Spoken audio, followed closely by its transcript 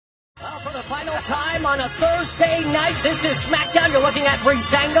Final time on a Thursday night. This is SmackDown. You're looking at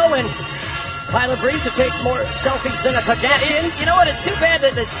Breezango and Tyler Breeze, who takes more selfies than a Kardashian. You know what? It's too bad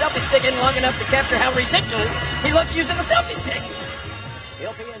that the selfie stick isn't long enough to capture how ridiculous he looks using the selfie stick.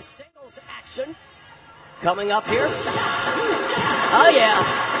 He'll be in singles action coming up here. Oh, yeah.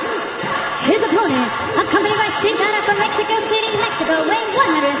 His opponent, accompanied by Cintara from Mexico City, Mexico, weighing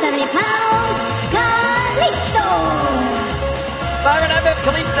 170 pounds, Kalisto. Byron, I bet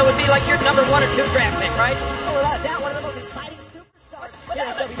Kalisto would be like your number 1 or 2 draft pick, right? Oh, without that, one of the most exciting superstars here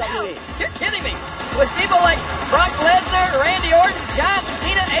in WWE. You're kidding me. With people like Brock Lesnar, Randy Orton, John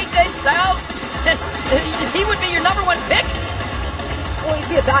Cena, AJ Styles, he would be your number 1 pick? Well, he'd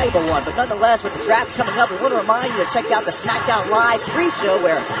be a valuable one, but nonetheless, with the draft coming up, we want to remind you to check out the SmackDown Live pre-show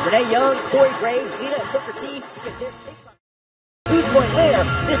where Renee Young, Corey Graves, Lita, and Booker T get their picks on who's going where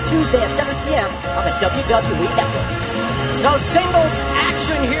this Tuesday at 7 p.m. on the WWE Network. So singles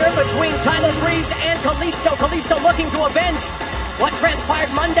action here between Tyler Breeze and Kalisto. Kalisto looking to avenge what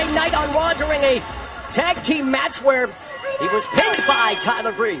transpired Monday night on Raw during a tag team match where he was pinned by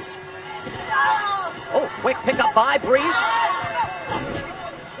Tyler Breeze. Oh, quick pickup by Breeze.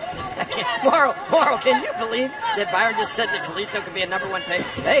 Morrow, can you believe that Byron just said that Kalisto could be a number 1 pick?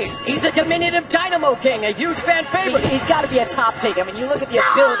 Hey, he's the diminutive Dynamo King, a huge fan favorite. He's got to be a top pick. I mean, you look at the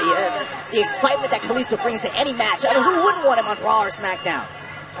ability, the excitement that Kalisto brings to any match. I mean, who wouldn't want him on Raw or SmackDown?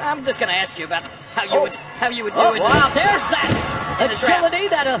 I'm just going to ask you about how you would do it. Wow, there's that agility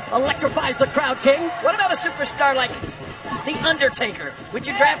that electrifies the crowd, King. What about a superstar like The Undertaker? Would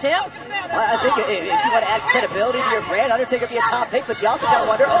you draft him? I think if you want to add credibility to your brand, Undertaker would be a top pick, but you also got to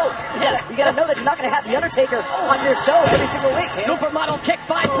wonder, you got to know that you're not going to have The Undertaker on your show every single week. Supermodel kick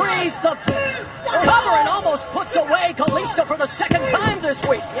by Breeze, the cover, and almost puts away Kalisto for the 2nd time this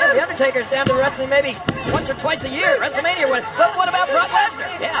week. Yeah, The Undertaker's down to wrestling maybe once or twice a year, WrestleMania. But what about Brock Lesnar?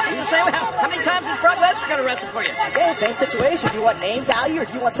 Yeah, he's the same. How many times is Brock Lesnar going to wrestle for you? Again, same situation. Do you want name value, or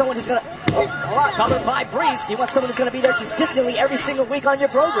do you want someone who's going to... covered by Breeze. You want someone who's going to be there consistently every single week on your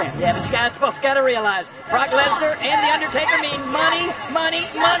program. Yeah, but you guys both got to realize Brock Lesnar and The Undertaker mean money, money,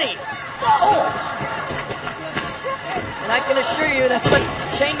 money. Oh! And I can assure you that's what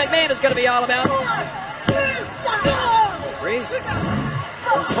Shane McMahon is going to be all about. Breeze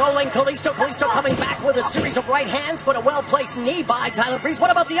controlling Kalisto. Kalisto coming back with a series of right hands, but a well-placed knee by Tyler Breeze.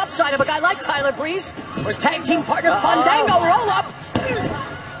 What about the upside of a guy like Tyler Breeze? Or his tag team partner, Fandango, roll-up.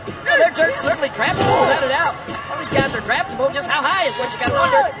 Yeah, they're certainly draftable, without a doubt. All these guys are draftable. Just how high is what you got to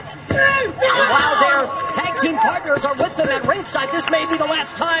wonder. And while their tag team partners are with them at ringside, this may be the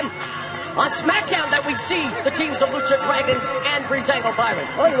last time on SmackDown that we see the teams of Lucha Dragons and Breezango. Byron.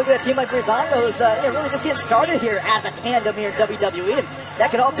 Well, you look at a team like Breezango who's really just getting started here as a tandem here in WWE, and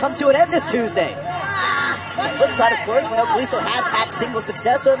that could all come to an end this Tuesday. On the flip side, of course, we know Kalisto has had single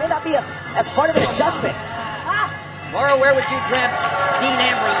success, so it may not be as part of an adjustment. Mauro, where would you draft Dean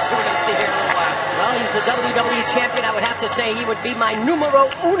Ambrose, who we're going to see here in a little while? Well, he's the WWE champion. I would have to say he would be my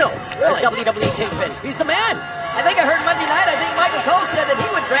numero uno as WWE Kingpin. He's the man. I think I heard Monday night, Michael Cole said that he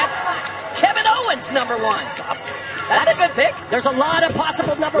would draft Kevin Owens number 1. That's a good pick. There's a lot of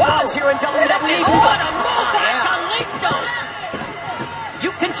possible number 1s here in WWE. What a move by Kalisto.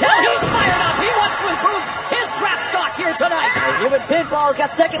 You can tell he's fired up. He wants to improve his draft stock here tonight. Human Pinball's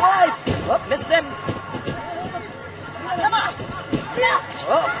got second life. Oh, missed them.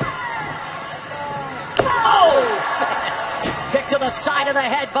 Oh! Kick to the side of the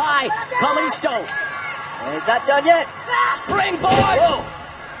head by Kalisto. And he's not done yet. Springboard! Whoa.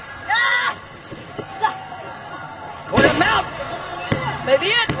 Quarter mount. Maybe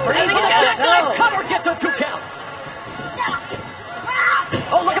it. Breeze with a jackknife cover gets a 2 count.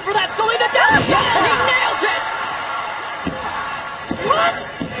 Oh, looking for that Selena down. And he nails it. What?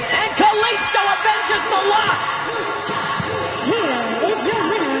 And Kalisto avenges the loss. Here is your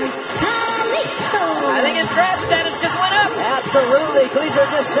winner, Kalisto. I think his draft status just went up. Absolutely. Kalisto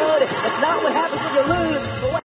just showed it. It's not what happens when you lose, but